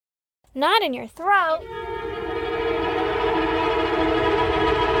Not in your throat.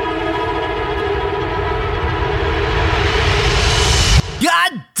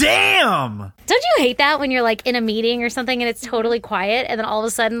 God damn! Don't you hate that when you're like in a meeting or something and it's totally quiet and then all of a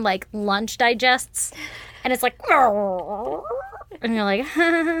sudden like lunch digests and it's like and you're like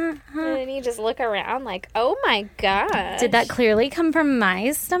And then you just look around like, oh my god. did that clearly come from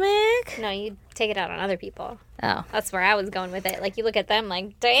my stomach? No, you take it out on other people. Oh. That's where I was going with it. Like, you look at them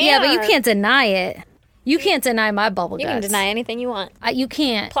like, damn. Yeah, but you can't deny it. You can't deny my bubble You guts. can deny anything you want. You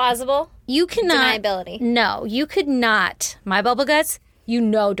can't. Plausible. You cannot. Deniability. No, you could not. My bubble guts, you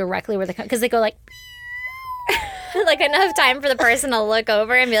know directly where they come, because they go like, Like, enough time for the person to look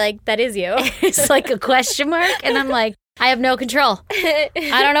over and be like, that is you. it's like a question mark. And I'm like, I have no control. I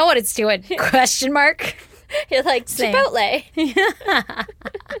don't know what it's doing. Question mark. You're like, Same. Chipotle.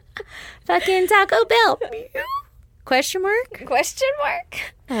 Fucking Taco Bell. Question mark? Question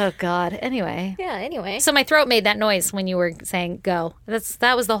mark. Oh, God. Anyway. Yeah, anyway. So my throat made that noise when you were saying go.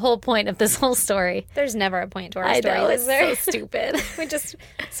 That was the whole point of this whole story. There's never a point to our I story, know, is it's there? so stupid. We just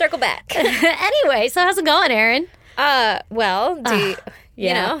circle back. Anyway, so how's it going, Erin? Well,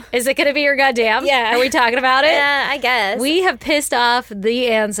 you know? Is it going to be your goddamn? Yeah. Are we talking about it? Yeah, I guess. We have pissed off the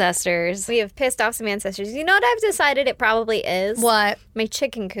ancestors. We have pissed off some ancestors. You know what I've decided it probably is? What? My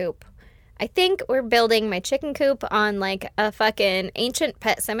chicken coop. I think we're building my chicken coop on like a fucking ancient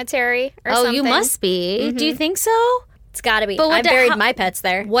pet cemetery or something. You must be. Do you think so? It's got to be. But what I the- buried how- my pets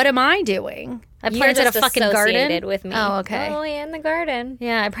there. What am I doing? I You're planted a just fucking associated garden with me. Oh, okay. Oh, yeah, in the garden.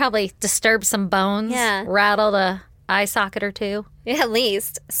 Yeah, I probably disturbed some bones. Yeah. Rattled a eye socket or two. Yeah, at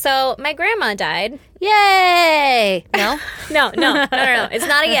least. So my grandma died. Yay! No? No. It's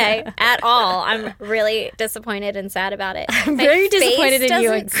not a yay at all. I'm really disappointed and sad about it. I'm very disappointed in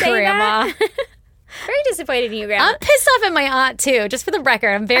you, Grandma. Very disappointed in you, Grandma. I'm pissed off at my aunt, too. Just for the record,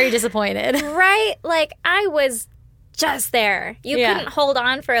 I'm very disappointed. Right? Like, I was just there. You Yeah. couldn't hold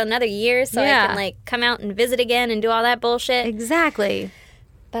on for another year so Yeah. I can, like, come out and visit again and do all that bullshit. Exactly.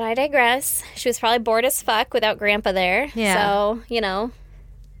 But I digress. She was probably bored as fuck without Grandpa there. Yeah. So, you know,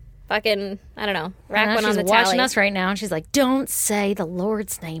 fucking, I don't know, rack I know one on she's the watching tally. us right now, and she's like, don't say the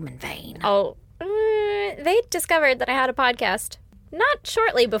Lord's name in vain. Oh, they discovered that I had a podcast. Not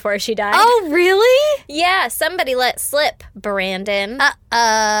shortly before she died. Oh, really? Yeah, somebody let slip, Brandon.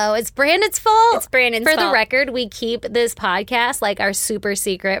 Uh-oh. It's Brandon's fault? It's Brandon's For the fault. record, we keep this podcast like our super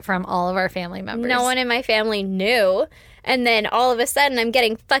secret from all of our family members. No one in my family knew. And then all of a sudden, I'm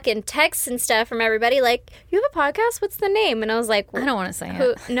getting fucking texts and stuff from everybody like, you have a podcast? What's the name? And I was like, I don't want to say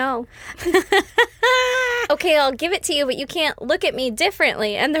Who? it. No. Okay, I'll give it to you, but you can't look at me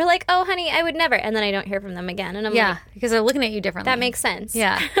differently. And they're like, oh, honey, I would never. And then I don't hear from them again. And I'm Yeah, like, because they're looking at you differently. that makes sense.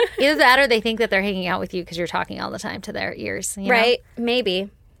 Yeah. Either that or they think that they're hanging out with you because you're talking all the time to their ears. You know? Right? Maybe.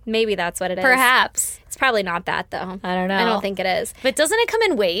 Maybe that's what it is. Perhaps. It's probably not that, though. I don't know. I don't think it is. But doesn't it come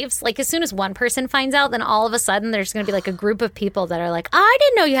in waves? Like, as soon as one person finds out, then all of a sudden there's going to be like a group of people that are like, I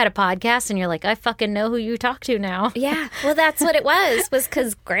didn't know you had a podcast. And you're like, I fucking know who you talk to now. Yeah, well, that's what it was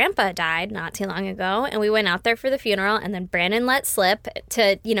because Grandpa died not too long ago, and we went out there for the funeral, and then Brandon let slip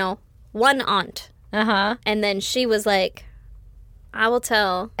to, you know, one aunt. Uh-huh. And then she was like, I will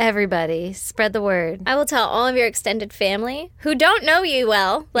tell Everybody, spread the word. all of your extended family who don't know you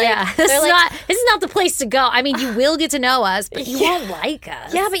well. Like, Yeah, this they're is, like, this is not the place to go. I mean, you will get to know us, but you won't like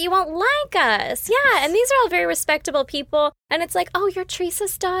us. yeah, but you won't like us. Yeah, and these are all very respectable people. And it's like, oh, you're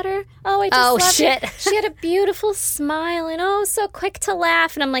Teresa's daughter? Oh, I just Oh, loved shit. it. She had a beautiful smile and oh, so quick to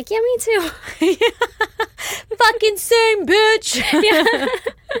laugh. And I'm like, yeah, me too. Fucking same, bitch.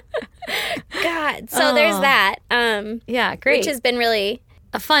 God. So there's that. Yeah, great. Which has been really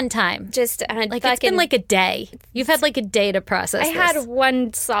a fun time. just Like, it's been like a day. You've had like a day to process I this. had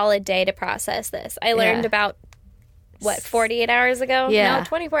one solid day to process this. I learned Yeah. about, 48 hours ago? Yeah. No,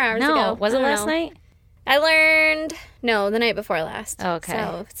 24 hours No, ago. was it I don't last know. night? I learned, no, the night before last. Okay.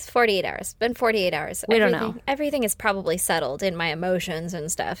 So it's 48 hours. Been 48 hours. We don't know. Everything is probably settled in my emotions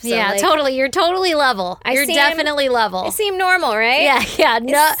and stuff. So Yeah, like, totally. You're totally level. You're seem- definitely level. I seem normal, right? Yeah.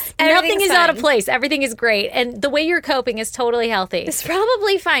 No, nothing everything's is out of fine. place. Everything is great. And the way you're coping is totally healthy. It's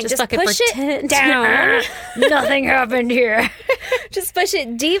probably fine. Just fucking push pretend. it down. Nothing happened here. Just push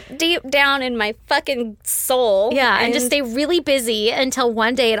it deep, deep down in my fucking soul. Yeah, and just stay really busy until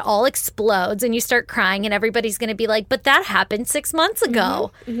one day it all explodes and you start crying and everybody's going to be like, but that happened 6 months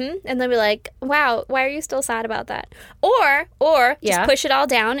ago. and they'll be like, wow, why are you still sad about that? Or just Yeah. push it all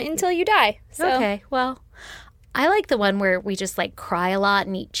down until you die. So Okay, well, I like the one where we just like cry a lot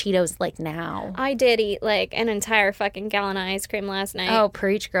and eat Cheetos like now. I did eat like an entire fucking gallon of ice cream last night. Oh,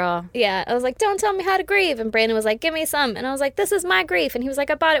 preach, girl. Yeah, I was like, don't tell me how to grieve. And Brandon was like, give me some. And I was like, this is my grief. And he was like,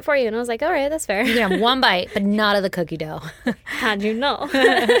 I bought it for you. And I was like, all right, that's fair. You can have one bite, but not of the cookie dough. How'd you know?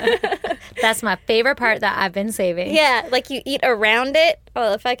 That's my favorite part that I've been saving. Yeah, like you eat around it,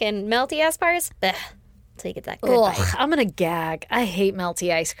 all the fucking melty ass parts. Ugh, till you get that good Ugh, bite. I'm going to gag. I hate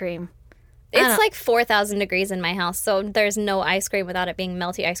melty ice cream. It's like 4,000 degrees in my house, so there's no ice cream without it being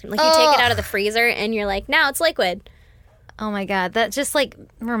melty ice cream. Like, you take it out of the freezer, and you're like, now it's liquid. Oh, my God. That just, like,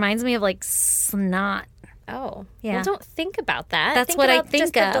 reminds me of, like, snot. Oh. Yeah. Well, don't think about that. That's what I about think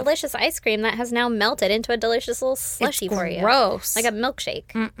just of. the delicious ice cream that has now melted into a delicious little slushy for you. Gross. Like a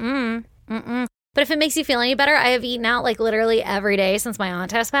milkshake. But if it makes you feel any better, I have eaten out like literally every day since my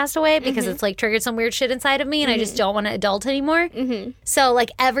aunt has passed away because it's like triggered some weird shit inside of me and I just don't want to adult anymore. So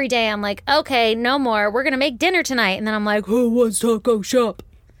like every day I'm like, okay, no more. We're going to make dinner tonight. And then I'm like, who wants taco shop?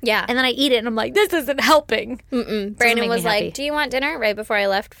 Yeah. And then I eat it and I'm like, this isn't helping. Brandon make was me happy. like, do you want dinner? Right before I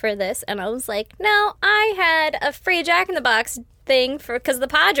left for this. And I was like, no, I had a free Jack in the Box thing because the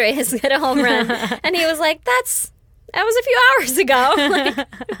Padres hit a home run. And he was like, that was a few hours ago. Like,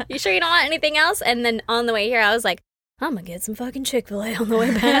 you sure you don't want anything else? And then on the way here, I was like, I'm going to get some fucking Chick-fil-A on the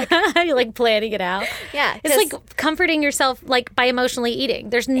way back. You're like planning it out. Yeah. It's like comforting yourself like by emotionally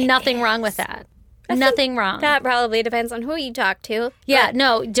eating. There's nothing wrong with that. Nothing wrong. That probably depends on who you talk to. Yeah,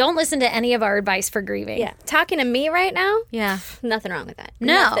 no, don't listen to any of our advice for grieving. Yeah. Talking to me right now, Yeah. nothing wrong with that.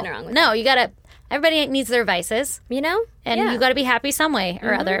 No. Nothing wrong with that. No, you got to, everybody needs their vices. You know? And yeah. you got to be happy some way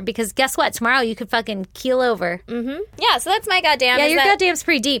or other because guess what? Tomorrow you could fucking keel over. Yeah, so that's my goddamn. Yeah, is your that goddamn's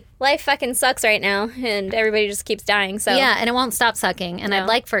pretty deep. life fucking sucks right now, and everybody just keeps dying. So Yeah, and it won't stop sucking. And I'd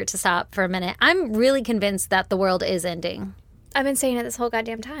like for it to stop for a minute. I'm really convinced that the world is ending. I've been saying it this whole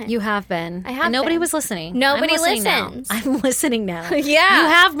goddamn time. You have been. I have And nobody been. was listening. Nobody I'm listening now. listens. I'm listening now. Yeah. You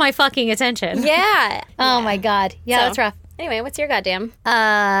have my fucking attention. Yeah. Oh my God. Yeah, So, that's rough. Anyway, what's your goddamn?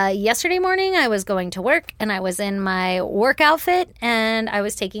 Yesterday morning, I was going to work and I was in my work outfit and I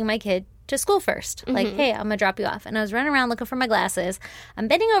was taking my kid to school first. Like, hey, I'm going to drop you off. And I was running around looking for my glasses. I'm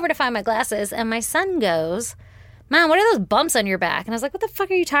bending over to find my glasses and my son goes, Mom, what are those bumps on your back? And I was like, what the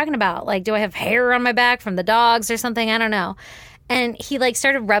fuck are you talking about? Like, do I have hair on my back from the dogs or something? I don't know. And he like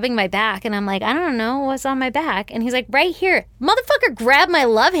started rubbing my back and I'm like, I don't know what's on my back. And he's like, right here. Motherfucker grabbed my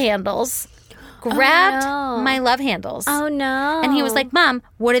love handles. Grabbed my love handles. Oh no. And he was like, Mom,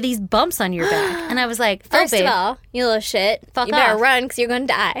 what are these bumps on your back? And I was like, First babe. of all, you little shit. Fuck you better off. run because you're going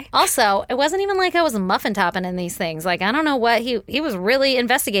to die. Also, it wasn't even like I was muffin topping in these things. Like, I don't know what he was really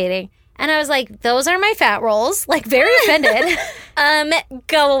investigating. And I was like, those are my fat rolls. Like, very offended.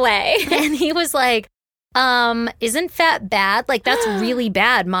 Go away. And he was like, isn't fat bad? Like, that's really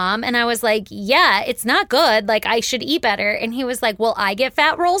bad, Mom. And I was like, yeah, it's not good. Like, I should eat better. And he was like, well, I get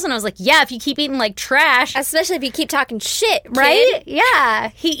fat rolls. And I was like, yeah, if you keep eating like trash. Especially if you keep talking shit, kid. Right? Yeah.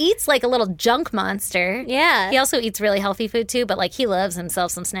 He eats like a little junk monster. Yeah. He also eats really healthy food too, but like he loves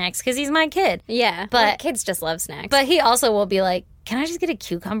himself some snacks because he's my kid. Yeah. But- Well, kids just love snacks. But he also will be like, can I just get a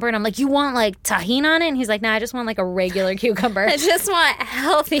cucumber? And I'm like, you want like tahini on it? And he's like, nah, I just want like a regular cucumber. I just want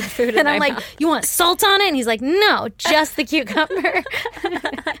healthy food. And I'm like, you want salt on it? And he's like, no, just the cucumber.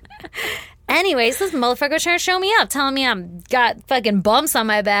 Anyways, this motherfucker was trying to show me up, telling me I'm got fucking bumps on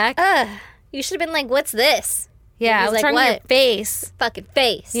my back. you should have been like, what's this? Yeah, He's what's like, wrong with your what? face? Fucking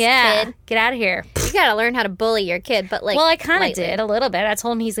face. Yeah, Kid. get out of here. You gotta learn how to bully your kid, but like. Well, I kind of lightly. did a little bit. I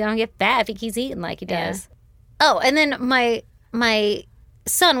told him he's gonna get fat if he keeps eating like he does. Oh, and then my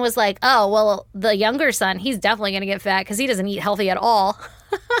son was like, oh, well, the younger son, he's definitely gonna get fat because he doesn't eat healthy at all.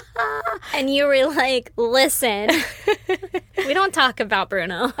 And you were like, listen, we don't talk about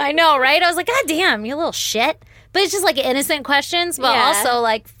Bruno. I know, right? I was like, God damn, you little shit. But it's just like innocent questions, but Yeah. also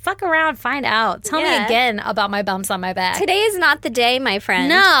like, fuck around, find out. Tell me Yeah. again about my bumps on my back. Today is not the day, my friend.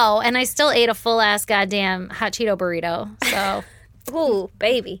 No, and I still ate a full ass goddamn hot Cheeto burrito. So Ooh,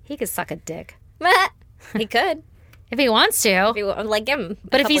 baby. he could suck a dick He could. if he wants to. If you, like, give him.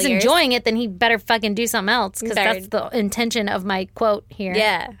 But if he's enjoying it, then he better fucking do something else because Better- that's the intention of my quote here.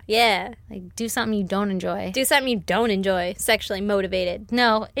 Yeah. Like, do something you don't enjoy. Do something you don't enjoy. Sexually motivated.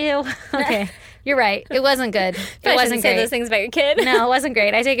 No, ew. Okay, you're right. It wasn't good. It Probably wasn't shouldn't say great. those things about your kid. No, it wasn't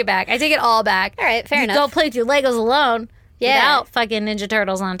great. I take it back. I take it all back. All right, fair You enough. Go play with your Legos alone Yeah. without fucking Ninja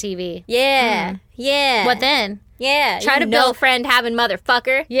Turtles on TV. Yeah. Yeah. What then? Yeah. Try to no build- friend having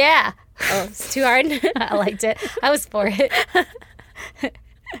motherfucker. Yeah. Oh, it's too hard. I liked it. I was for it.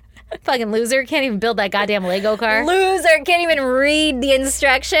 Fucking loser. Can't even build that goddamn Lego car. Loser can't even read the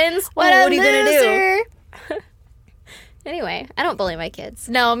instructions. What Ooh, a what are you gonna do? loser. Anyway, I don't bully my kids.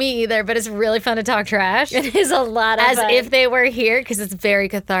 No, me either, but it's really fun to talk trash. It is a lot of As fun. if they were here, because it's very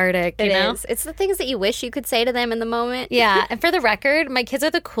cathartic, you know? It is. It's the things that you wish you could say to them in the moment. Yeah, and for the record, my kids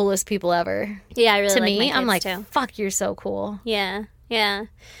are the coolest people ever. Yeah, I really To like my me, kids I'm like, too. fuck, you're so cool. Yeah, yeah.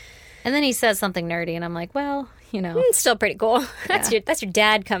 And then he says something nerdy, and I'm like, well, you know. It's still pretty cool. That's your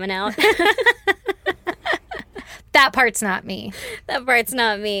dad coming out. That part's not me. That part's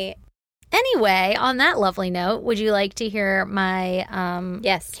not me. Anyway, on that lovely note, would you like to hear my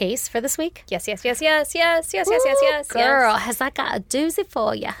Yes. case for this week? Yes, yes, yes, yes, yes, yes, yes, yes, Ooh, yes. girl, has that got a doozy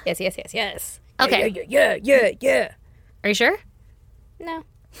for you? Yes, yes, yes, yes. Okay. Yeah. Are you sure? No.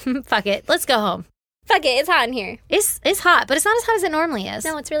 Fuck it. Let's go home. Fuck it, it's hot in here. It's hot, but it's not as hot as it normally is.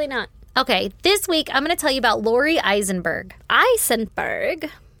 No, it's really not. Okay, this week I'm going to tell you about Lori Eisenberg. Eisenberg,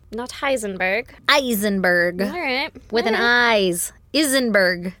 not Heisenberg. Eisenberg. All right. With an I's.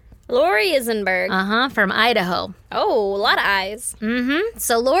 Eisenberg. Lori Eisenberg. From Idaho. Oh, a lot of eyes.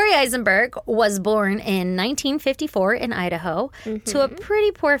 So Lori Eisenberg was born in 1954 in Idaho to a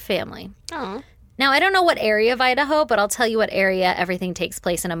pretty poor family. Oh. Now, I don't know what area of Idaho, but I'll tell you what area everything takes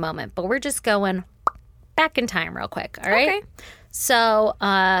place in a moment. But we're just going back in time real quick, all right? Okay. So,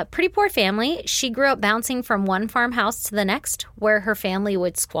 pretty poor family. She grew up bouncing from one farmhouse to the next where her family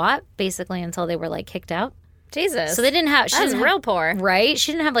would squat, basically until they were, like, kicked out. Jesus. So they didn't have... She That's didn't real have, poor. Right?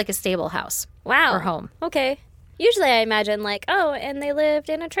 She didn't have, like, a stable house. Wow. Or home. Okay. Usually I imagine, like, oh, and they lived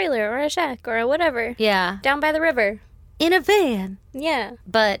in a trailer or a shack or whatever. Yeah. Down by the river. In a van. Yeah.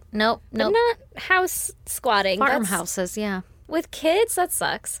 But nope. But not house squatting. Farmhouses, yeah. With kids, that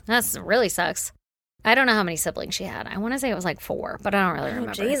sucks. That really sucks. I don't know how many siblings she had. I want to say it was like 4, but I don't really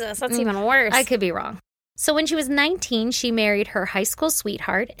remember. Jesus, that's even worse. I could be wrong. So when she was 19, she married her high school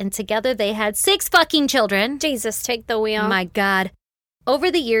sweetheart, and together they had 6 fucking children. Jesus, take the wheel. My God.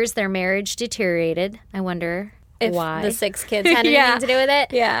 Over the years, their marriage deteriorated. I wonder if why. the 6 kids had anything to do with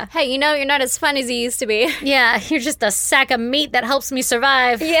it. Yeah. Hey, you're not as fun as you used to be. Yeah, you're just a sack of meat that helps me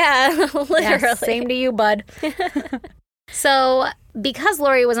survive. Yeah, literally. Yeah, same to you, bud. So, because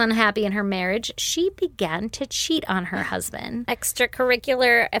Lori was unhappy in her marriage, she began to cheat on her husband.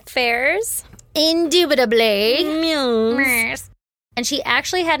 Extracurricular affairs. Indubitably. Muse. And she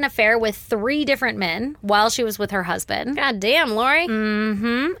actually had an affair with 3 different men while she was with her husband. God damn, Lori.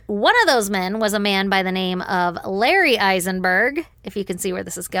 One of those men was a man by the name of Larry Eisenberg, if you can see where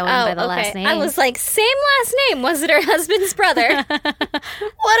this is going by the last name. I was like, same last name. Was it her husband's brother? What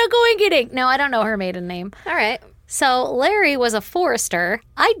a coincidence. No, I don't know her maiden name. All right. So Larry was a forester.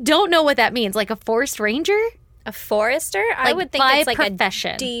 I don't know what that means. Like a forest ranger? A forester? I Like would think by it's like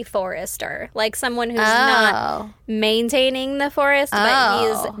profession. a deforester. Like someone who's not maintaining the forest, but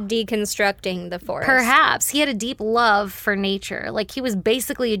he's deconstructing the forest. Perhaps. He had a deep love for nature. Like he was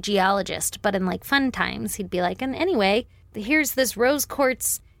basically a geologist, but in like fun times, he'd be like, and anyway, here's this rose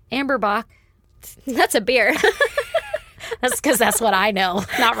quartz amberbach. That's a beer. That's because that's what I know,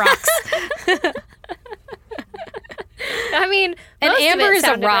 not rocks. I mean, And most of amber it is a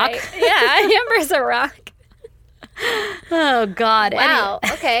sounded rock. right. Yeah, amber is a rock. Oh, God. Wow.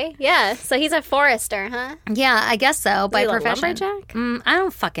 Okay. Yeah. So he's a forester, huh? Yeah, I guess so, by Is he a profession. lumberjack? I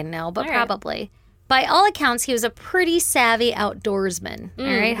don't fucking know, but All right. probably. By all accounts, he was a pretty savvy outdoorsman. All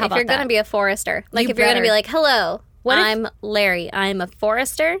right, how If about you're that? going to be a forester. Like You if you're going to better. be like, hello, What if- I'm Larry. I'm a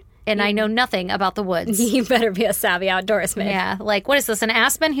forester. And I know nothing about the woods. You better be a savvy outdoorsman. Yeah, like, what is this, an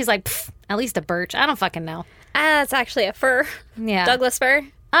aspen? He's like, "Pfft, at least a birch. I don't fucking know. That's actually a fir. Yeah. Douglas fir.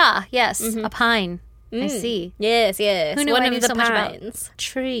 Ah, yes, a pine. I see. Yes, yes. Who knew One I of knew the so much about pines.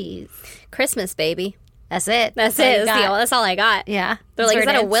 trees? Christmas, baby. That's it. That's all it. you That's, got. that's all I got. Yeah. They're like, is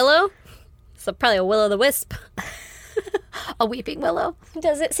that a dance. willow? So probably a will-o'-the-wisp. A weeping willow?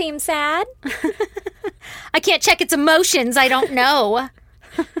 Does it seem sad? I can't check its emotions. I don't know.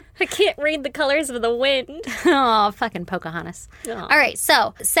 I can't read the colors of the wind. Oh, fucking Pocahontas. Aw. All right,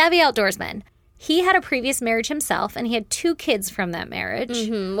 so savvy outdoorsman. He had a previous marriage himself, and he had 2 kids from that marriage.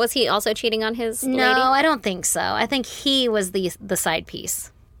 Was he also cheating on his No, lady? I don't think so. I think he was the side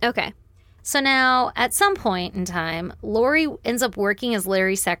piece. Okay. So now, at some point in time, Lori ends up working as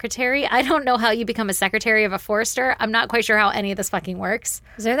Larry's secretary. I don't know how you become a secretary of a forester. I'm not quite sure how any of this fucking works.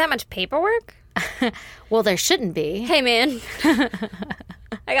 Is there that much paperwork? Well, there shouldn't be. Hey, man.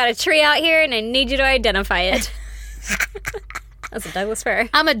 I got a tree out here, and I need you to identify it. That's a Douglas fir.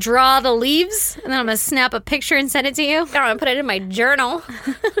 I'm going to draw the leaves, and then I'm going to snap a picture and send it to you. I'm going to put it in my journal.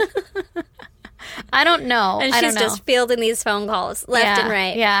 I don't know. And I she's don't know. just fielding these phone calls left Yeah, and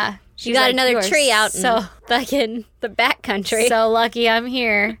right. Yeah. You got another tree out so in fucking the back country. so lucky I'm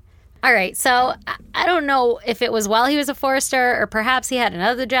here. All right, so I don't know if it was while he was a forester or perhaps he had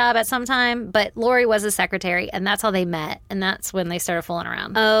another job at some time, but Lori was a secretary, and that's how they met, and that's when they started fooling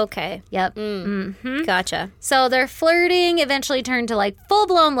around. Okay. Yep. Gotcha. So their flirting eventually turned to like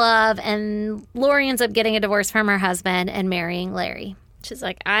full-blown love, and Lori ends up getting a divorce from her husband and marrying Larry. She's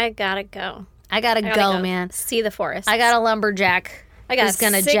like, I gotta go. I gotta go, man. See the forest. I got a lumberjack. I got who's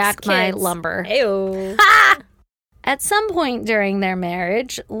gonna 6 jack my kids. lumber. Ew. At some point during their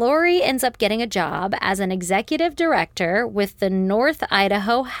marriage, Lori ends up getting a job as an executive director with the North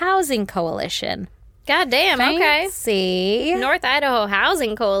Idaho Housing Coalition. God damn, okay. See? North Idaho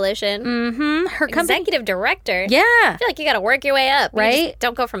Housing Coalition. Mm-hmm. Her company. Executive director. Yeah. I feel like you gotta work your way up. You Right? just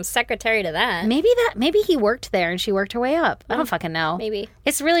don't go from secretary to that. Maybe he worked there and she worked her way up. I don't fucking know. Maybe.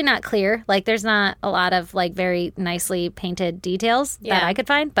 It's really not clear. Like, there's not a lot of, like, very nicely painted details that Yeah. I could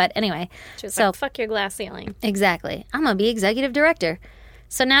find. But anyway. She was So, like, fuck your glass ceiling. exactly. I'm going to be executive director.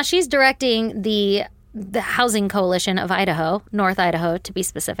 So now she's directing the Housing Coalition of Idaho, North Idaho to be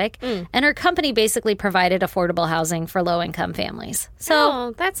specific. And her company basically provided affordable housing for low-income families. So,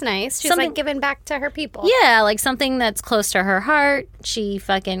 Oh, that's nice. She's something- like giving back to her people. yeah, like something that's close to her heart. She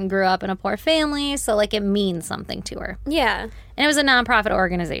fucking grew up in a poor family, so like it means something to her. Yeah. And it was a nonprofit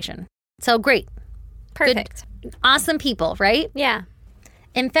organization. So great. Perfect. Awesome people, right? Yeah.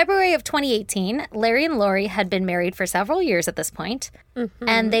 In February of 2018, Larry and Lori had been married for several years at this point,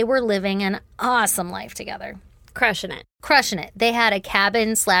 and they were living an awesome life together. Crushing it. Crushing it. They had a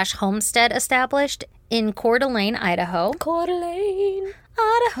cabin/homestead established in Coeur d'Alene, Idaho. Coeur d'Alene.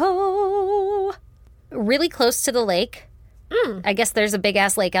 Idaho. Really close to the lake. I guess there's a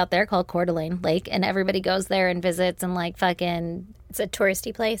big-ass lake out there called Coeur d'Alene Lake, and everybody goes there and visits and, like, fucking It's a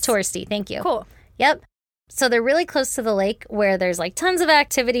touristy place. touristy. Thank you. Cool. Yep. So they're really close to the lake where there's like tons of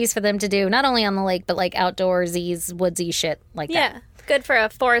activities for them to do, not only on the lake, but like outdoorsy, woodsy shit like that. Yeah. Good for a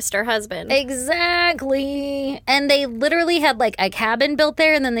forester husband. Exactly. And they literally had like a cabin built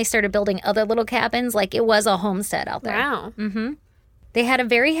there and then they started building other little cabins. Like it was a homestead out there. Wow. They had a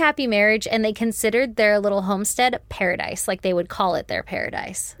very happy marriage and they considered their little homestead paradise. Like they would call it their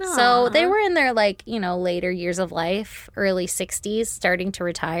paradise. So they were in their like, later years of life, early 60s, starting to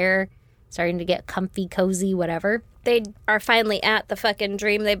retire. Starting to get comfy, cozy, whatever. They are finally at the fucking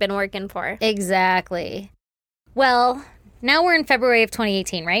dream they've been working for. Exactly. Well, now we're in February of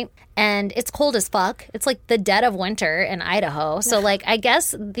 2018, right? And it's cold as fuck. It's like the dead of winter in Idaho. So, like, I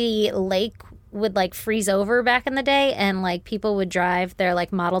guess the lake would, like, freeze over back in the day and, like, people would drive their,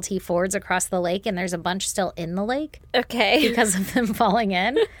 like, Model T Fords across the lake and there's a bunch still in the lake Okay. because of them falling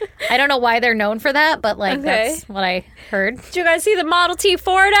in. I don't know why they're known for that, but, like, that's what I heard. Did you guys see the Model T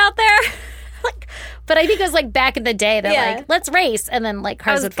Ford out there? But I think it was, like, back in the day that, Yeah. like, let's race. And then, like, I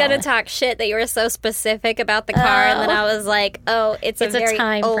cars was would fall going in. to talk shit that you were so specific about the car, and then I was like, oh, it's a very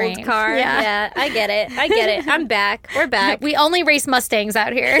time old frame. car. Yeah. Yeah, I get it. I'm back. We're back. We only race Mustangs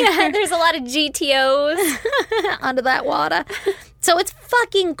out here. There's a lot of GTOs. Under that water. So it's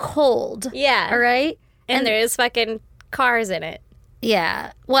fucking cold. Yeah. All right? And there's fucking cars in it.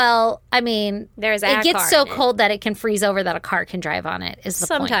 Yeah. Well, I mean, There's a it gets car so in it. cold that it can freeze over that a car can drive on it is the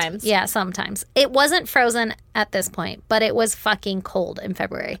point. Sometimes. Yeah, sometimes. It wasn't frozen at this point, but it was fucking cold in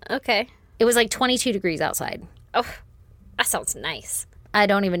February. Okay. It was like 22 degrees outside. Oh, that sounds nice. I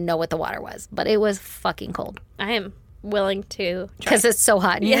don't even know what the water was, but it was fucking cold I am willing to try. because it's so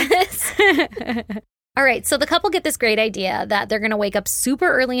hot in here. Yes. All right, so the couple get this great idea that they're going to wake up super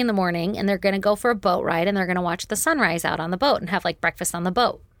early in the morning and they're going to go for a boat ride and they're going to watch the sunrise out on the boat and have like breakfast on the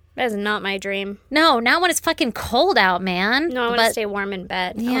boat. That is not my dream. No, not when it's fucking cold out, man. No, I want to stay warm in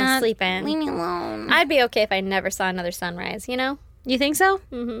bed. I want to sleep in. Leave me alone. I'd be okay if I never saw another sunrise, you know? You think so?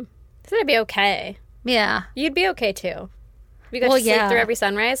 So I'd be okay. Yeah. You'd be okay too. If you got Well, to sleep yeah. through every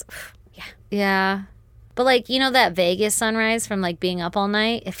sunrise. Yeah. But like, that Vegas sunrise from like being up all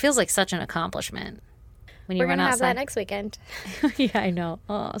night, it feels like such an accomplishment. When you We're run going to have that outside. next weekend. Yeah, I know.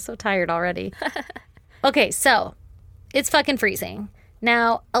 Oh, so tired already. Okay, so it's fucking freezing.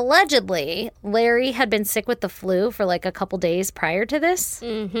 Now, allegedly, Larry had been sick with the flu for like a couple days prior to this.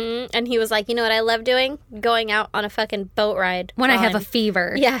 And he was like, you know what I love doing? Going out on a fucking boat ride. When I have a Fun.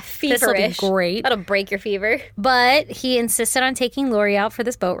 fever. Yeah, This'll be feverish. great. That'll break your fever. But he insisted on taking Lori out for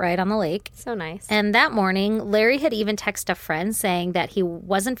this boat ride on the lake. So nice. And that morning, Larry had even texted a friend saying that he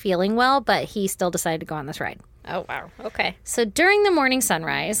wasn't feeling well, but he still decided to go on this ride. Oh, wow. Okay. So during the morning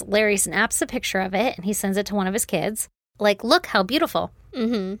sunrise, Larry snaps a picture of it and he sends it to one of his kids. Like, look how beautiful.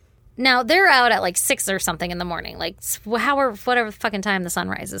 Mm-hmm. Now, they're out at like 6 or something in the morning. Like, whatever fucking time the sun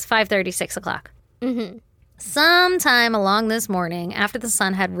rises. 5:30, 6 o'clock. Mm-hmm. Sometime along this morning, after the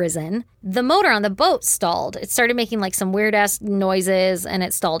sun had risen, the motor on the boat stalled. It started making like some weird-ass noises, and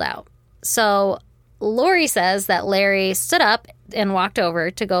it stalled out. So Lori says that Larry stood up and walked over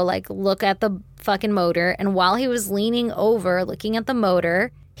to go like look at the fucking motor, and while he was leaning over looking at the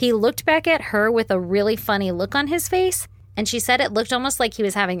motor, he looked back at her with a really funny look on his face, and she said it looked almost like he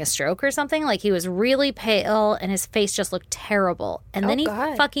was having a stroke or something, like he was really pale and his face just looked terrible. And then he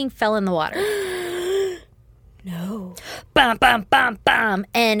fucking fell in the water. No. Bum, bum, bum, bum.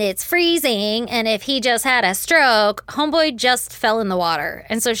 And it's freezing. And if he just had a stroke, homeboy just fell in the water.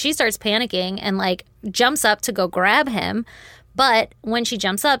 And so she starts panicking and like jumps up to go grab him. But when she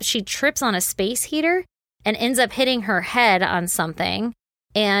jumps up, she trips on a space heater and ends up hitting her head on something.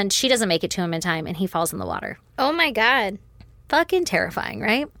 And she doesn't make it to him in time, and he falls in the water. Oh, my God. Fucking terrifying,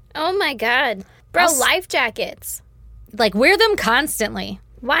 right? Oh, my God. Bro, life jackets. Like, wear them constantly.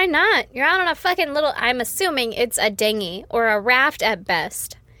 Why not? You're out on a fucking little, I'm assuming it's a dinghy or a raft at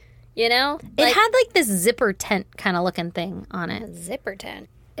best. You know? It had like this zipper tent kind of looking thing on it. A zipper tent.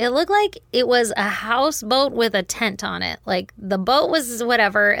 It looked like it was a houseboat with a tent on it. Like the boat was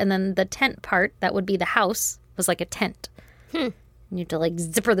whatever, and then the tent part, that would be the house, was like a tent. You have to like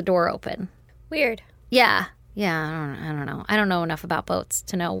zipper the door open. Weird. Yeah. Yeah, I don't know. I don't know enough about boats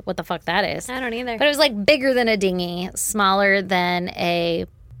to know what the fuck that is. I don't either. But it was like bigger than a dinghy, smaller than a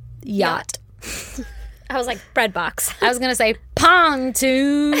yacht. I was like, bread box. I was going to say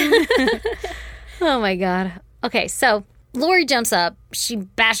pontoon. Oh my God. Okay, so Lori jumps up. She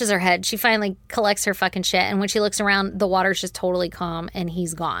bashes her head. She finally collects her fucking shit. And when she looks around, the water's just totally calm and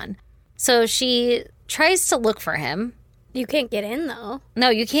he's gone. So she tries to look for him. You can't get in, though.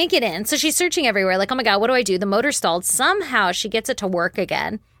 No, you can't get in. So she's searching everywhere. Like, oh my God, what do I do? The motor stalled. Somehow she gets it to work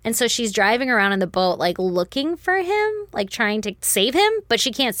again. And so she's driving around in the boat, like looking for him, like trying to save him, but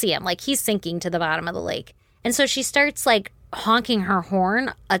she can't see him. Like he's sinking to the bottom of the lake. And so she starts like honking her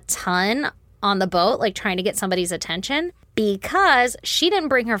horn a ton on the boat, like trying to get somebody's attention because she didn't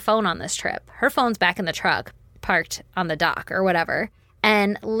bring her phone on this trip. Her phone's back in the truck, parked on the dock or whatever.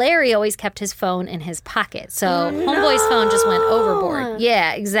 And Larry always kept his phone in his pocket. So homeboy's phone just went overboard.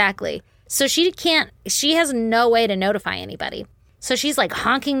 Yeah, exactly. So she has no way to notify anybody. So she's like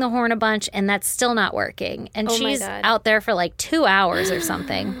honking the horn a bunch and that's still not working. And she's out there for like 2 hours or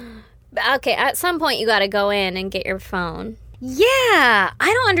something. Okay, at some point you got to go in and get your phone. Yeah,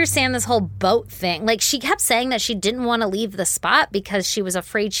 I don't understand this whole boat thing. Like she kept saying that she didn't want to leave the spot because she was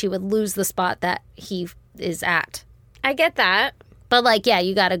afraid she would lose the spot that he is at. I get that. But, like, yeah,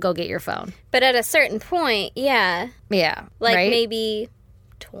 you got to go get your phone. But at a certain point, yeah. Yeah, like right? maybe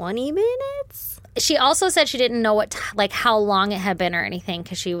 20 minutes? She also said she didn't know how long it had been or anything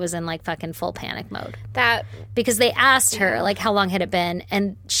because she was in, like, fucking full panic mode. Because they asked her, like, how long had it been?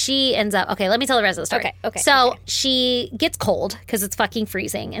 And she ends up... Okay, let me tell the rest of the story. Okay. So she gets cold because it's fucking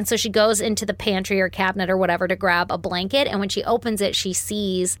freezing. And so she goes into the pantry or cabinet or whatever to grab a blanket. And when she opens it, she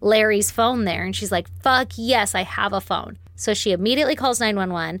sees Larry's phone there. And she's like, fuck yes, I have a phone. So she immediately calls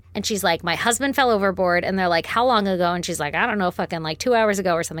 911 and she's like, my husband fell overboard. And they're like, how long ago? And she's like, I don't know, fucking like 2 hours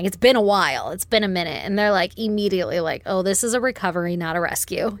ago or something. It's been a while. It's been a minute. And they're like immediately like, oh, this is a recovery, not a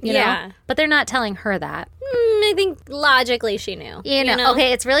rescue. You know? But they're not telling her that. I think logically she knew. You know?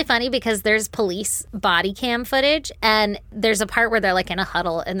 Okay, it's really funny because there's police body cam footage and there's a part where they're like in a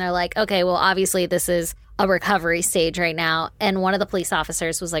huddle and they're like, okay, well, obviously this is a recovery stage right now. And one of the police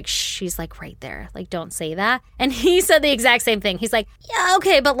officers was like, she's like right there. Like, don't say that. And he said the exact same thing. He's like, yeah,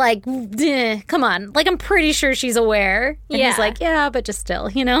 okay, but like, come on. Like, I'm pretty sure she's aware. And he's like, yeah, but just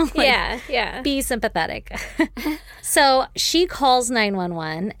still, you know? Like, yeah. Be sympathetic. So she calls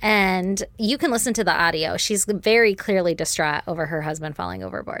 911 and you can listen to the audio. She's very clearly distraught over her husband falling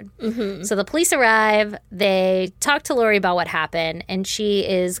overboard. Mm-hmm. So the police arrive. They talk to Lori about what happened. And she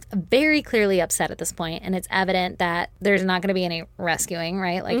is very clearly upset at this point. And it's evident that there's not going to be any rescuing,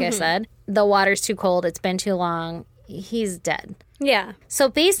 right? Like I said, the water's too cold. It's been too long. He's dead. Yeah. So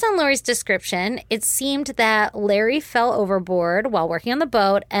based on Lori's description, it seemed that Larry fell overboard while working on the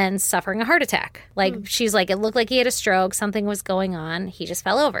boat and suffering a heart attack. Like she's like, it looked like he had a stroke. Something was going on. He just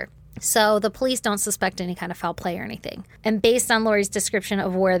fell over. So the police don't suspect any kind of foul play or anything. And based on Lori's description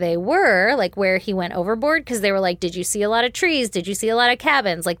of where they were, like where he went overboard, because they were like, did you see a lot of trees? Did you see a lot of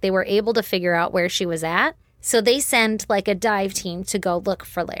cabins? Like they were able to figure out where she was at. So they send like a dive team to go look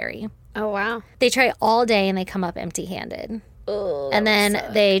for Larry. Oh, wow. They try all day and they come up empty-handed. Oh, and then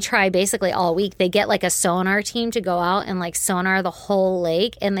they try basically all week. They get like a sonar team to go out and like sonar the whole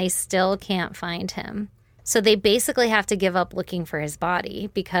lake and they still can't find him. So they basically have to give up looking for his body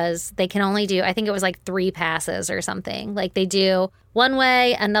because they can only do, I think it was like 3 passes or something. Like they do one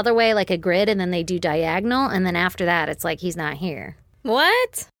way, another way, like a grid, and then they do diagonal. And then after that, it's like he's not here.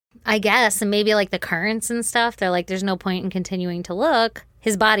 What? I guess. And maybe like the currents and stuff. They're like, there's no point in continuing to look.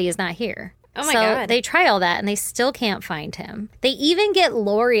 His body is not here. Oh my so God. They try all that and they still can't find him. They even get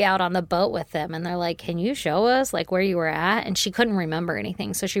Lori out on the boat with them and they're like, can you show us like where you were at? And she couldn't remember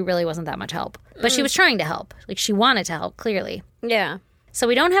anything. So she really wasn't that much help. But she was trying to help. Like she wanted to help, clearly. Yeah. So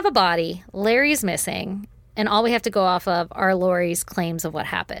we don't have a body. Larry's missing. And all we have to go off of are Lori's claims of what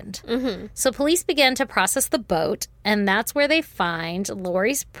happened. Mm-hmm. So police began to process the boat. And that's where they find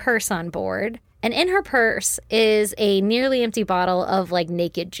Lori's purse on board. And in her purse is a nearly empty bottle of like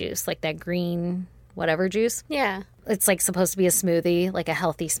naked juice, like that green whatever juice. Yeah. It's like supposed to be a smoothie, like a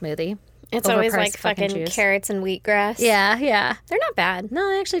healthy smoothie. It's always Overpriced like fucking juice. carrots and wheatgrass. Yeah, yeah. They're not bad. No,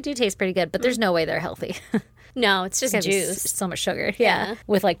 they actually do taste pretty good, but there's no way they're healthy. No, it's just It's juice. so much sugar. Yeah.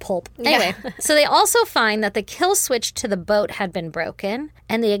 With like pulp. Yeah. Anyway, so they also find that the kill switch to the boat had been broken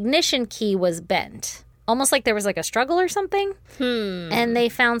and the ignition key was bent. Almost like there was like a struggle or something. And they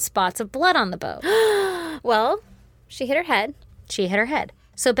found spots of blood on the boat. Well, she hit her head. She hit her head.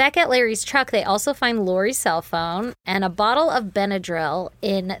 So back at Larry's truck, they also find Lori's cell phone and a bottle of Benadryl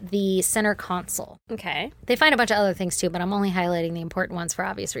in the center console. Okay. They find a bunch of other things too, but I'm only highlighting the important ones for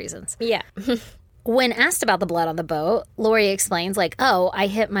obvious reasons. Yeah. When asked about the blood on the boat, Lori explains like, oh, I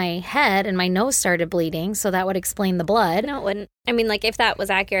hit my head and my nose started bleeding, so that would explain the blood. No, it wouldn't. I mean, like, if that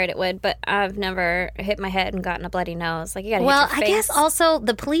was accurate, it would, but I've never hit my head and gotten a bloody nose. Like, you gotta hit your face. I guess also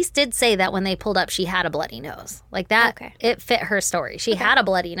the police did say that when they pulled up, she had a bloody nose. Like that, Okay. It fit her story. She had a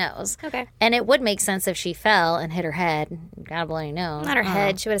bloody nose. Okay. And it would make sense if she fell and hit her head and got a bloody nose. Not her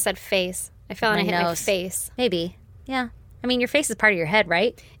head. She would have said face. I fell and I hit my nose. face. Maybe. Yeah. I mean, your face is part of your head,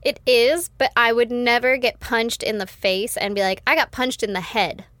 right? It is, but I would never get punched in the face and be like, I got punched in the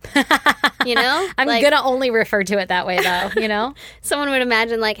head. You know? I'm like, going to only refer to it that way, though, you know? someone would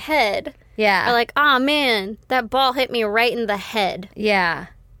imagine, like, head. Yeah. Or like, oh, man, that ball hit me right in the head. Yeah.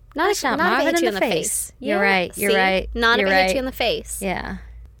 Not shot not if Marvin it hit in you in the the face. face. You're right. You're see? right. Not You're if it hit right. you in the face. Yeah.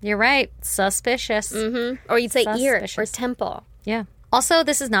 You're right. Suspicious. Mm-hmm. Or you'd say ear or Suspicious. temple. Yeah. Also,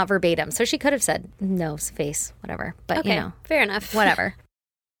 this is not verbatim, so she could have said nose, face, whatever. But, Okay, you know, fair enough. whatever.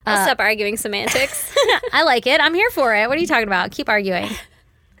 I'll stop arguing semantics. I like it. I'm here for it. What are you talking about? Keep arguing.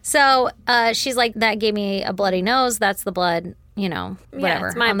 So she's like, that gave me a bloody nose. That's the blood, you know, whatever. Yeah,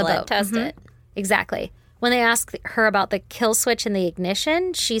 it's my on the blood. boat. Test Mhm. it. Exactly. When they ask her about the kill switch and the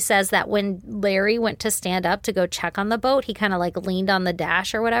ignition, she says that when Larry went to stand up to go check on the boat, he kind of like leaned on the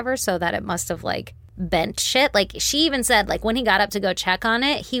dash or whatever, so that it must have like bent shit. Like she even said, like when he got up to go check on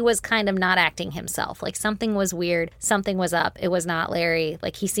it, he was kind of not acting himself. Like something was weird. Something was up. It was not Larry.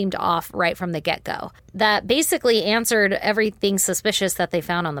 Like he seemed off right from the get-go. That basically answered everything suspicious that they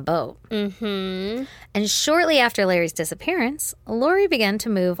found on the boat. Mm-hmm. And shortly after Larry's disappearance, Lori began to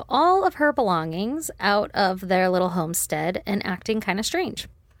move all of her belongings out of their little homestead and acting kind of strange.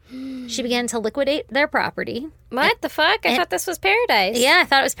 She began to liquidate their property. What the fuck? I thought this was paradise. Yeah, I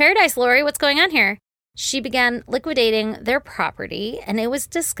thought it was paradise, Lori. What's going on here? She began liquidating their property, and it was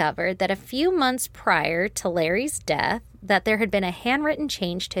discovered that a few months prior to Larry's death, that there had been a handwritten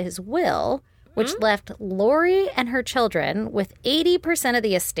change to his will, which left Lori and her children with 80% of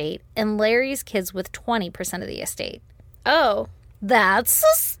the estate and Larry's kids with 20% of the estate. Oh, That's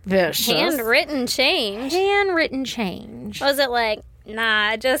suspicious. handwritten change. Handwritten change. Was it like,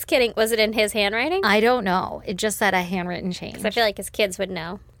 nah, just kidding. Was it in his handwriting? I don't know. It just said a handwritten change. 'Cause I feel like his kids would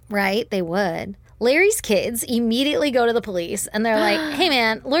know. Right? They would. Larry's kids immediately go to the police and they're like, hey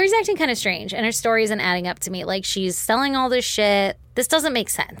man, Lori's acting kind of strange and her story isn't adding up to me. Like she's selling all this shit. This doesn't make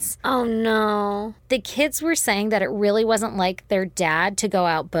sense. Oh, no. The kids were saying that it really wasn't like their dad to go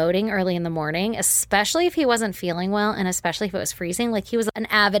out boating early in the morning, especially if he wasn't feeling well and especially if it was freezing. Like he was an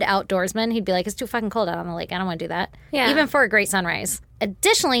avid outdoorsman. He'd be like, it's too fucking cold out on the lake. I don't want to do that. Yeah. Even for a great sunrise.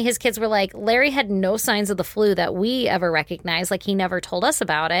 Additionally, his kids were like, Larry had no signs of the flu that we ever recognized. Like he never told us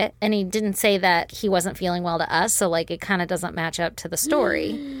about it. And he didn't say that he wasn't feeling well to us. So like it kind of doesn't match up to the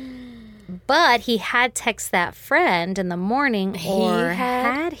story. But he had texted that friend in the morning, or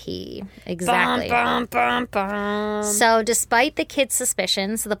had he? Exactly. Bum, bum, bum. So despite the kids'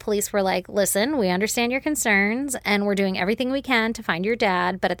 suspicions, the police were like, listen, we understand your concerns and we're doing everything we can to find your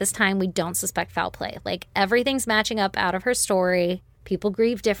dad. But at this time, we don't suspect foul play. Like everything's matching up out of her story. People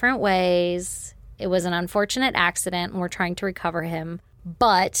grieve different ways. It was an unfortunate accident and we're trying to recover him.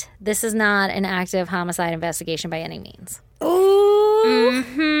 But this is not an active homicide investigation by any means. Ooh.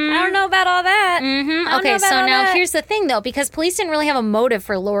 I don't know about all that. Mm-hmm. Okay, so now here's the thing, though, because police didn't really have a motive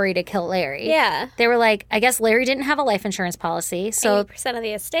for Lori to kill Larry. Yeah. They were like, I guess Larry didn't have a life insurance policy, so 80% of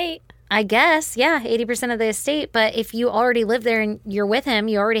the estate. I guess, yeah, 80% of the estate. But if you already live there and you're with him,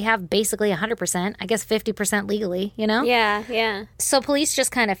 you already have basically 100%. I guess 50% legally, you know? Yeah, yeah. So police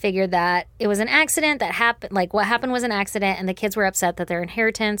just kind of figured that it was an accident that happened. Like, what happened was an accident, and the kids were upset that their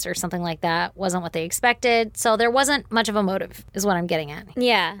inheritance or something like that wasn't what they expected. So there wasn't much of a motive, is what I'm getting at.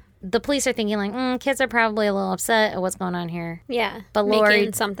 Yeah. The police are thinking, like, kids are probably a little upset at what's going on here. Yeah. But Lori...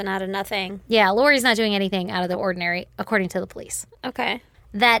 making something out of nothing. Yeah, Lori's not doing anything out of the ordinary, according to the police. Okay.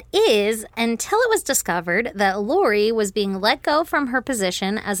 That is, until it was discovered that Lori was being let go from her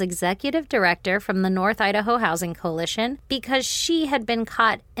position as executive director from the North Idaho Housing Coalition because she had been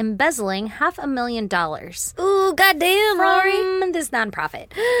caught embezzling $500,000. Ooh, goddamn, Lori. From this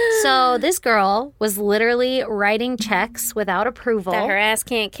nonprofit. So this girl was literally writing checks without approval. That her ass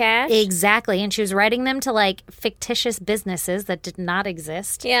can't cash? Exactly. And she was writing them to, like, fictitious businesses that did not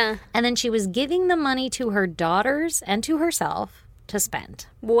exist. Yeah. And then she was giving the money to her daughters and to herself to spend.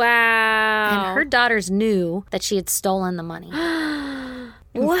 Wow. And her daughters knew that she had stolen the money.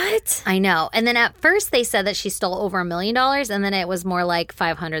 What? I know. And then at first they said that she stole over $1 million, and then it was more like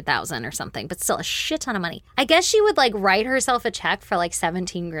 500,000 or something, but still a shit ton of money. I guess she would like write herself a check for like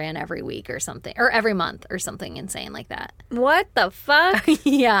 17 grand every week or something, or every month or something insane like that. What the fuck?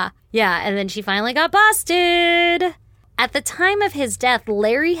 Yeah. Yeah. And then she finally got busted. At the time of his death,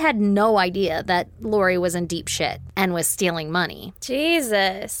 Larry had no idea that Lori was in deep shit and was stealing money.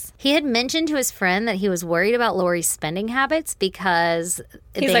 Jesus. He had mentioned to his friend that he was worried about Lori's spending habits because...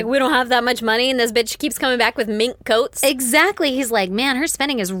 He's like, we don't have that much money and this bitch keeps coming back with mink coats. Exactly. He's like, man, her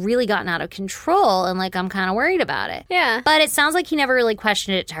spending has really gotten out of control and like I'm kind of worried about it. Yeah. But it sounds like he never really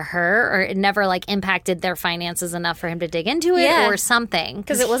questioned it to her, or it never like impacted their finances enough for him to dig into it or something.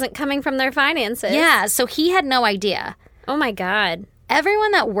 Because it wasn't coming from their finances. Yeah. So he had no idea. Oh my God.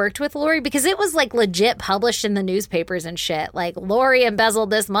 Everyone that worked with Lori, because it was like legit published in the newspapers and shit, like Lori embezzled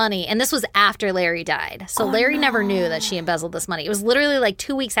this money. And this was after Larry died. So Larry never knew that she embezzled this money. It was literally like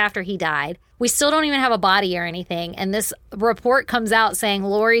 2 weeks after he died. We still don't even have a body or anything. And this report comes out saying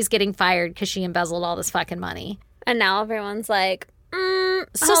Lori's getting fired because she embezzled all this fucking money. And now everyone's like,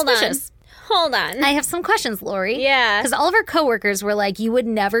 suspicious. Hold on. I have some questions, Lori. Yeah. Because all of her coworkers were like, you would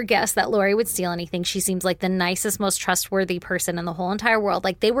never guess that Lori would steal anything. She seems like the nicest, most trustworthy person in the whole entire world.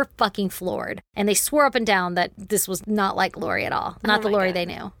 Like, they were fucking floored. And they swore up and down that this was not like Lori at all. Not the Lori they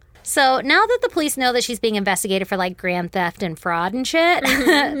knew. So now that the police know that she's being investigated for like grand theft and fraud and shit,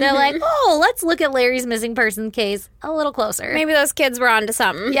 they're like, oh, let's look at Larry's missing person case a little closer. Maybe those kids were onto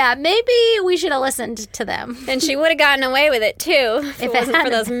something. Yeah, maybe we should have listened to them. And she would have gotten away with it too if it wasn't for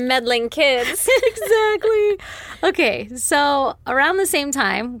those meddling kids. Exactly. Okay, so around the same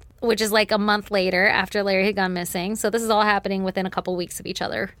time, which is like a month later after Larry had gone missing. So this is all happening within a couple weeks of each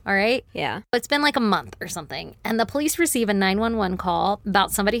other, all right? Yeah. It's been like a month or something. And the police receive a 911 call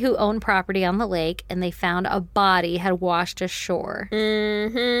about somebody who owned property on the lake, and they found a body had washed ashore.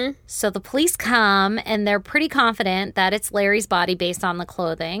 Mm-hmm. So the police come, and they're pretty confident that it's Larry's body based on the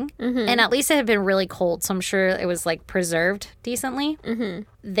clothing. Mm-hmm. And at least it had been really cold, so I'm sure it was like preserved decently. Mm-hmm.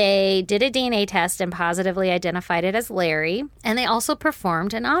 They did a DNA test and positively identified it as Larry. And they also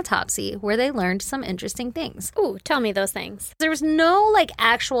performed an autopsy where they learned some interesting things. Ooh, tell me those things. There was no like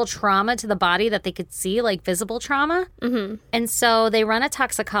actual trauma to the body that they could see, like visible trauma. Mm-hmm. And so they run a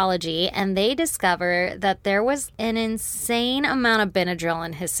toxicology and they discover that there was an insane amount of Benadryl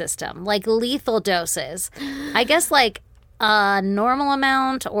in his system, like lethal doses. I guess like a normal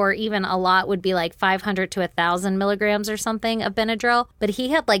amount or even a lot would be like 500 to 1,000 milligrams or something of Benadryl. But he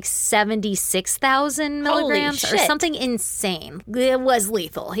had like 76,000 milligrams or something insane. It was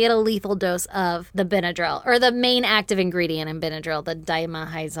lethal. He had a lethal dose of the Benadryl, or the main active ingredient in Benadryl, the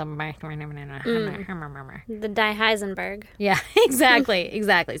dimethylheisenberg. The Heisenberg. Yeah, exactly.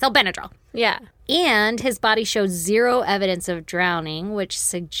 So Benadryl. Yeah. And his body showed zero evidence of drowning, which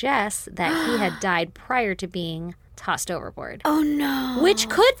suggests that he had died prior to being tossed overboard. Oh, no. Which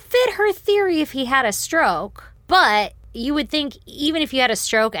could fit her theory if he had a stroke. But you would think even if you had a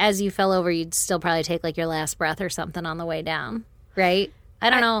stroke as you fell over, you'd still probably take like your last breath or something on the way down. Right?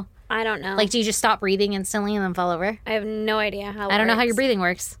 I don't know. I don't know. Like, do you just stop breathing instantly and then fall over? I have no idea how it I don't know how works. your breathing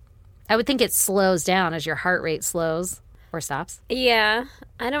works. I would think it slows down as your heart rate slows or stops. Yeah.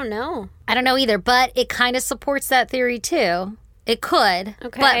 I don't know. I don't know either, but it kind of supports that theory too. It could.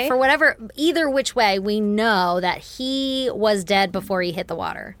 Okay. But for whatever, either which way, we know that he was dead before he hit the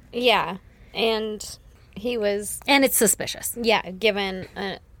water. Yeah. And he was... And it's suspicious. Yeah, given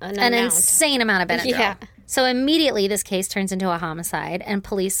an insane amount of Benadryl. Yeah. So immediately this case turns into a homicide, and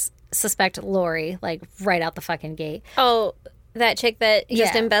police suspect Lori, like, right out the fucking gate. Oh, that chick that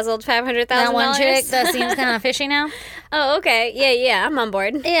just embezzled $500,000? That one chick that seems kind of fishy now. Oh, okay. Yeah, I'm on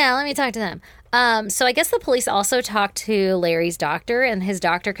board. Yeah, let me talk to them. So I guess the police also talked to Larry's doctor, and his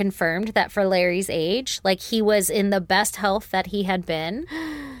doctor confirmed that for Larry's age, like, he was in the best health that he had been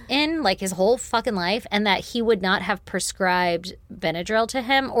in, like, his whole fucking life, and that he would not have prescribed Benadryl to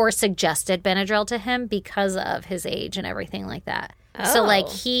him or suggested Benadryl to him because of his age and everything like that. So, like,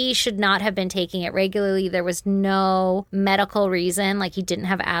 he should not have been taking it regularly. There was no medical reason. Like, he didn't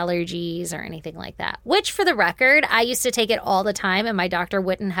have allergies or anything like that. Which, for the record, I used to take it all the time, and my doctor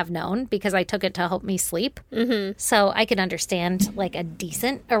wouldn't have known because I took it to help me sleep. Mm-hmm. So I could understand, like,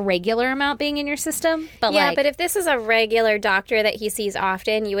 a regular amount being in your system. But yeah, but if this is a regular doctor that he sees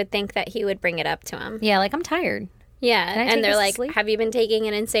often, you would think that he would bring it up to him. Yeah, like, I'm tired. Yeah, and they're like, have you been taking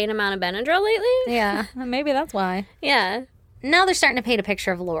an insane amount of Benadryl lately? Yeah, maybe that's why. Yeah. Now they're starting to paint a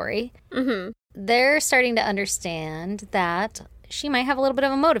picture of Lori. Mm-hmm. They're starting to understand that she might have a little bit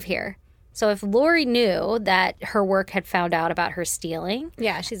of a motive here. So if Lori knew that her work had found out about her stealing...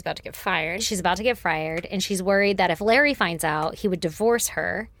 Yeah, she's about to get fired. She's about to get fired, and she's worried that if Larry finds out, he would divorce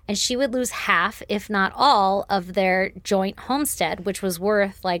her, and she would lose half, if not all, of their joint homestead, which was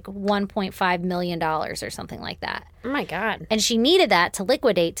worth like $1.5 million or something like that. Oh my God. And she needed that to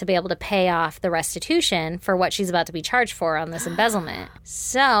liquidate to be able to pay off the restitution for what she's about to be charged for on this embezzlement.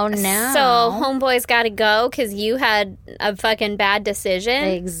 So now... So homeboy's got to go because you had a fucking bad decision?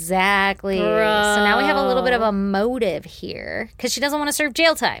 Exactly. Bro. So now we have a little bit of a motive here because she doesn't want to serve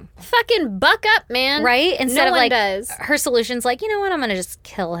jail time. Fucking buck up, man. Right? Instead no of one like, does. Her solution's like, you know what? I'm going to just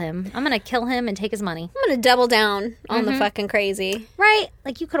kill him. I'm going to kill him and take his money. I'm going to double down on the fucking crazy. Right?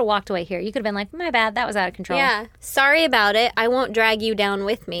 Like, you could have walked away here. You could have been like, my bad. That was out of control. Yeah. Sorry about it. I won't drag you down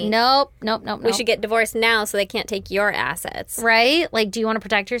with me. Nope. We should get divorced now so they can't take your assets. Right? Like, do you want to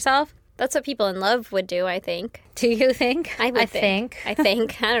protect yourself? That's what people in love would do, I think. Do you think? I think. I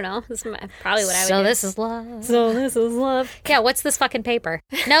don't know. This is probably what I would do. So this is love. So this is love. Yeah, what's this fucking paper?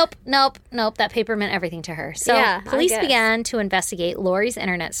 Nope. That paper meant everything to her. So yeah, police began to investigate Lori's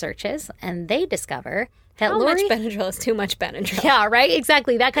internet searches, and they discover that How Lori... much Benadryl is too much Benadryl? Yeah, right?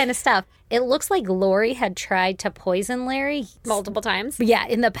 Exactly. That kind of stuff. It looks like Lori had tried to poison Larry. Multiple times? Yeah,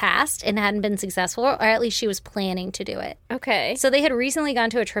 in the past and hadn't been successful, or at least she was planning to do it. Okay. So they had recently gone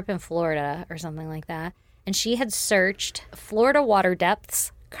to a trip in Florida or something like that, and she had searched Florida water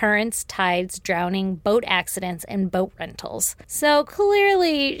depths, currents, tides, drowning, boat accidents, and boat rentals. So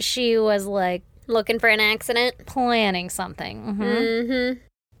clearly she was like... Looking for an accident? Planning something. Mm-hmm. Mm-hmm.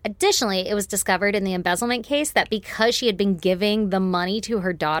 Additionally, it was discovered in the embezzlement case that because she had been giving the money to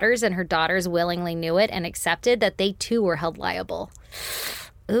her daughters and her daughters willingly knew it and accepted, that they too were held liable.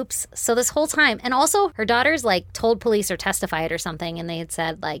 Oops. So this whole time, and also her daughters like told police or testified or something, and they had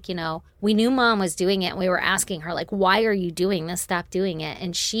said like, you know, we knew mom was doing it and we were asking her like, why are you doing this? Stop doing it.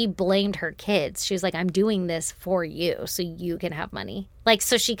 And she blamed her kids. She was like, I'm doing this for you so you can have money. Like,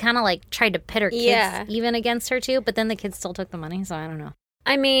 so she kind of like tried to pit her kids even against her too, but then the kids still took the money. So I don't know.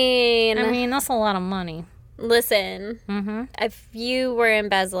 I mean, that's a lot of money. Listen, if you were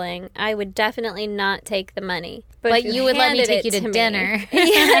embezzling, I would definitely not take the money. But you would let me take you to dinner.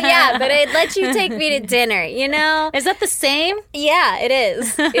 yeah, but I'd let you take me to dinner, you know? Is that the same? Yeah, it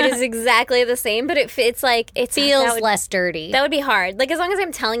is. It is exactly the same, but it's like... It feels less dirty. That would be hard. Like, as long as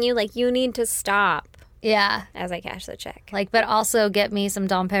I'm telling you, like, you need to stop. Yeah. As I cash the check. Like, but also get me some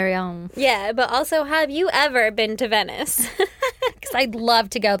Dom Perignon. Yeah, but also, have you ever been to Venice? Because I'd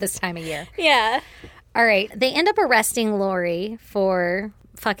love to go this time of year. Yeah. All right. They end up arresting Lori for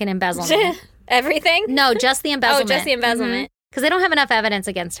fucking embezzlement. Everything? No, just the embezzlement. Oh, just the embezzlement. Because they don't have enough evidence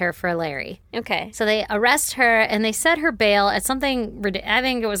against her for Larry. Okay. So they arrest her and they set her bail at something, I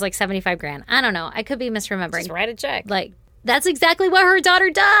think it was like $75,000. I don't know. I could be misremembering. Just write a check. Like, that's exactly what her daughter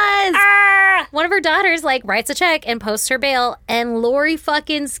does. Ah! One of her daughters, like, writes a check and posts her bail, and Lori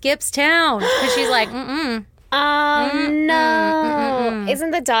fucking skips town. Because she's like, no.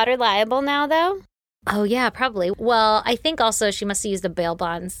 Isn't the daughter liable now, though? Oh, yeah, probably. Well, I think also she must have used a bail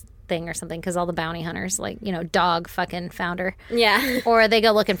bonds thing or something because all the bounty hunters, like, you know, dog fucking found her. Yeah. Or they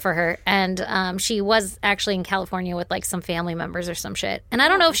go looking for her. And she was actually in California with, like, some family members or some shit. And I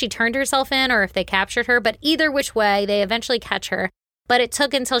don't know if she turned herself in or if they captured her, but either which way, they eventually catch her. But it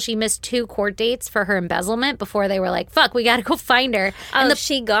took until she missed 2 court dates for her embezzlement before they were like, fuck, we got to go find her. And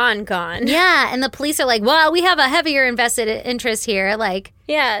she gone. Yeah. And the police are like, well, we have a heavier invested interest here. Like,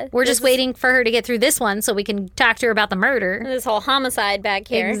 yeah, we're just waiting for her to get through this one so we can talk to her about the murder. This whole homicide back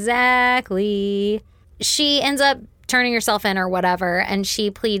here. Exactly. She ends up turning herself in or whatever, and she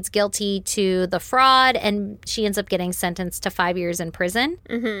pleads guilty to the fraud, and she ends up getting sentenced to 5 years in prison,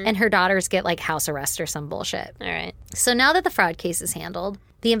 and her daughters get like house arrest or some bullshit. All right. So now that the fraud case is handled,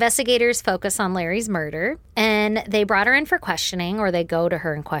 the investigators focus on Larry's murder, and they brought her in for questioning, or they go to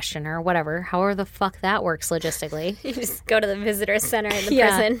her and question her, whatever, however the fuck that works logistically. You just go to the visitor center in the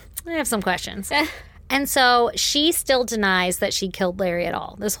prison. I have some questions. And so she still denies that she killed Larry at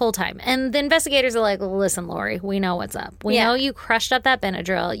all this whole time. And the investigators are like, listen, Lori, we know what's up. We know you crushed up that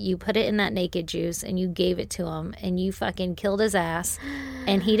Benadryl, you put it in that naked juice, and you gave it to him, and you fucking killed his ass,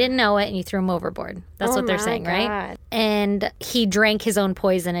 and he didn't know it, and you threw him overboard. That's what they're saying, right? And he drank his own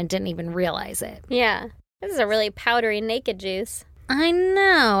poison and didn't even realize it. Yeah. This is a really powdery naked juice. I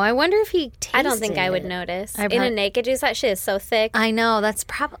know. I wonder if he tasted I don't think I would notice. In a naked juice, that shit is so thick. I know. That's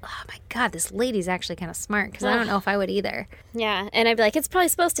probably... Oh, my God. This lady's actually kind of smart, because I don't know if I would either. Yeah. And I'd be like, it's probably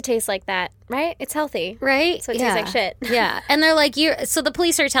supposed to taste like that, right? It's healthy. Right? So it tastes like shit. Yeah. And they're like, so the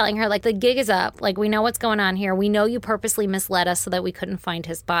police are telling her, like, the gig is up. Like, we know what's going on here. We know you purposely misled us so that we couldn't find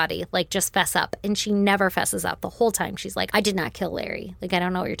his body. Like, just fess up. And she never fesses up the whole time. She's like, I did not kill Larry. Like, I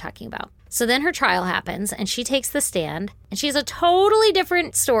don't know what you're talking about. So then her trial happens, and she takes the stand, and she has a totally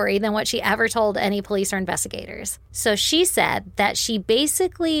different story than what she ever told any police or investigators. So she said that she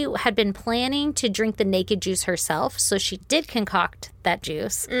basically had been planning to drink the naked juice herself, so she did concoct that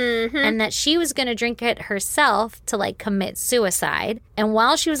juice, and that she was going to drink it herself to, like, commit suicide. And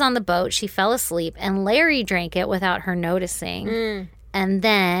while she was on the boat, she fell asleep, and Larry drank it without her noticing, and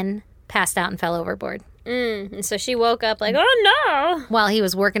then passed out and fell overboard. And so she woke up like, oh no! While he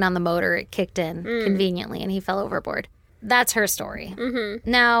was working on the motor, it kicked in conveniently, and he fell overboard. That's her story.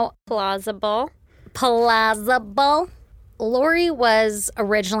 Now, Plausible. Lori was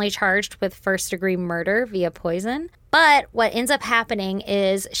originally charged with first-degree murder via poison, but what ends up happening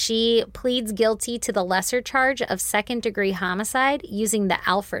is she pleads guilty to the lesser charge of second-degree homicide using the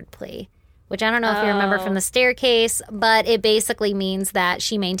Alford plea, which I don't know if you remember from the staircase, but it basically means that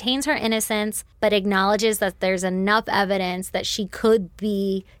she maintains her innocence, but acknowledges that there's enough evidence that she could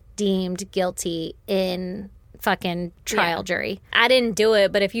be deemed guilty in fucking trial jury. I didn't do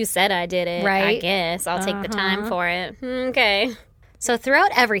it, but if you said I did it, right? I guess I'll take the time for it. Okay. So throughout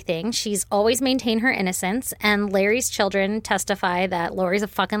everything, she's always maintained her innocence, and Larry's children testify that Lori's a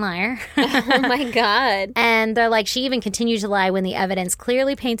fucking liar. Oh, my God. And they're like, she even continued to lie when the evidence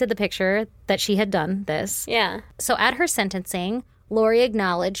clearly painted the picture that she had done this. Yeah. So at her sentencing, Lori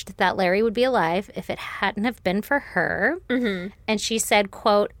acknowledged that Larry would be alive if it hadn't have been for her. And she said,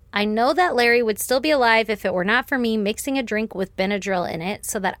 quote, I know that Larry would still be alive if it were not for me mixing a drink with Benadryl in it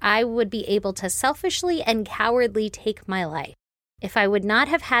so that I would be able to selfishly and cowardly take my life. If I would not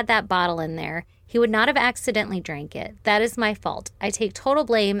have had that bottle in there, he would not have accidentally drank it. That is my fault. I take total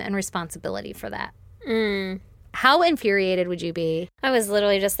blame and responsibility for that. How infuriated would you be? I was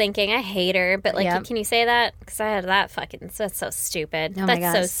literally just thinking, I hate her, but like, can you say that? Because I had that fucking, that's so stupid. Oh my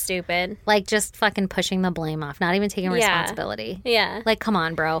that's so gosh. stupid. Like, just fucking pushing the blame off, not even taking responsibility. Yeah. Like, come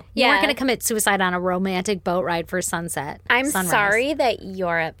on, bro. You weren't going to commit suicide on a romantic boat ride for sunrise. Sorry that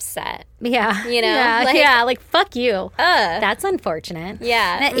you're upset. Yeah. You know? Like, fuck you. That's unfortunate.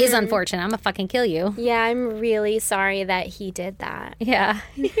 Yeah. That is unfortunate. I'm going to fucking kill you. Yeah, I'm really sorry that he did that. Yeah.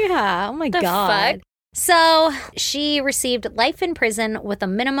 Yeah. Oh my God. Fuck? So she received life in prison with a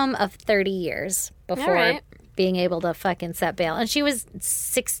minimum of 30 years before being able to fucking set bail. And she was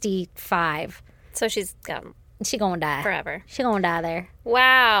 65. So she gonna die. Forever. She gonna die there.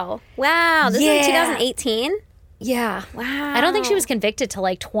 Wow. This is 2018? Yeah. Wow. I don't think she was convicted till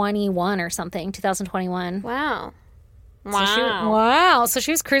like 21 or something, 2021. Wow. So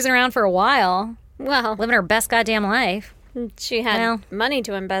she was cruising around for a while. Well. Living her best goddamn life. She had money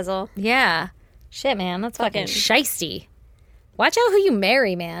to embezzle. Yeah. Shit, man. That's fucking shiesty. Watch out who you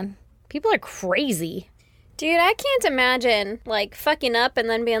marry, man. People are crazy. Dude, I can't imagine, like, fucking up and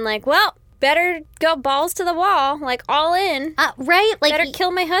then being like, well, better go balls to the wall, like, all in. Right? Like, better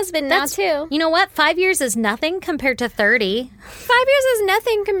kill my husband now, too. You know what? 5 years is nothing compared to 30. 5 years is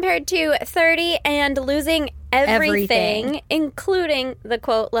nothing compared to 30 and losing everything, including the,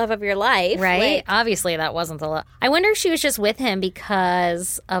 quote, love of your life. Right? Like, obviously, that wasn't the love. I wonder if she was just with him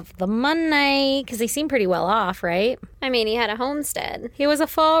because of the money, because they seem pretty well off, right? I mean, he had a homestead. He was a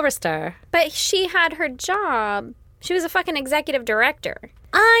forester. But she had her job. She was a fucking executive director.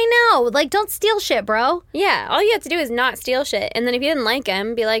 I know. Like, don't steal shit, bro. Yeah, all you have to do is not steal shit. And then if you didn't like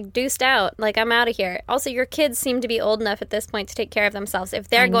him, be like, deuced out. Like, I'm out of here. Also, your kids seem to be old enough at this point to take care of themselves. If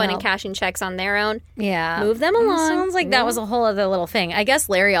they're going and cashing checks on their own, move them along. Sounds like that was a whole other little thing. I guess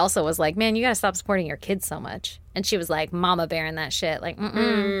Larry also was like, man, you got to stop supporting your kids so much. And she was like, mama bearing that shit. Like,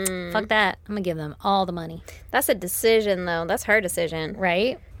 fuck that. I'm going to give them all the money. That's a decision, though. That's her decision.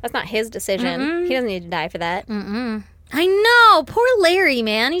 Right? That's not his decision. He doesn't need to die for that. I know. Poor Larry,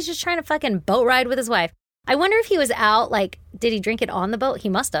 man. He's just trying to fucking boat ride with his wife. I wonder if he was out, like, did he drink it on the boat? He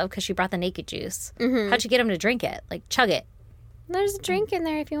must have, because she brought the naked juice. How'd you get him to drink it? Like, chug it. There's a drink in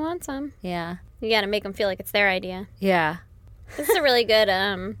there if you want some. Yeah. You got to make them feel like it's their idea. Yeah. This is a really good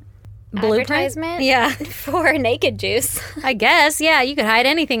advertisement for naked juice. I guess, yeah. You could hide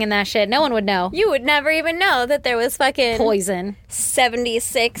anything in that shit. No one would know. You would never even know that there was fucking Poison.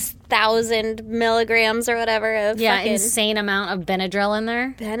 76,000 milligrams or whatever of fucking insane amount of Benadryl in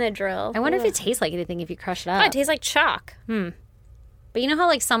there. Benadryl. I wonder if it tastes like anything if you crush it up. Oh, it tastes like chalk. But you know how,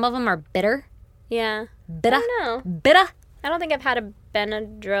 like, some of them are bitter? Yeah. Bitter? I don't know. Bitter? I don't think I've had a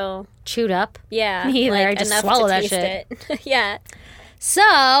Benadryl. Chewed up? Yeah. Me either. I just enough swallow to that taste shit. It. Yeah.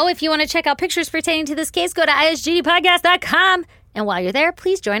 So, if you want to check out pictures pertaining to this case, go to isgdpodcast.com. And while you're there,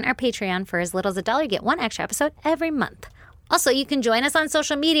 please join our Patreon. For as little as $1, you get one extra episode every month. Also, you can join us on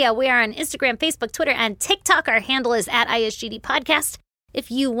social media. We are on Instagram, Facebook, Twitter, and TikTok. Our handle is at ISGDpodcast. If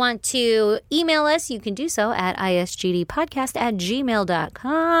you want to email us, you can do so at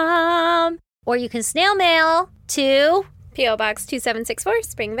isgdpodcast@gmail.com. Or you can snail mail to P.O. Box 2764,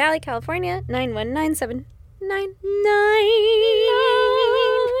 Spring Valley, California, 91979.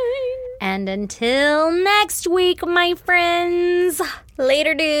 And until next week, my friends.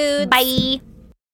 Later, dudes. Bye.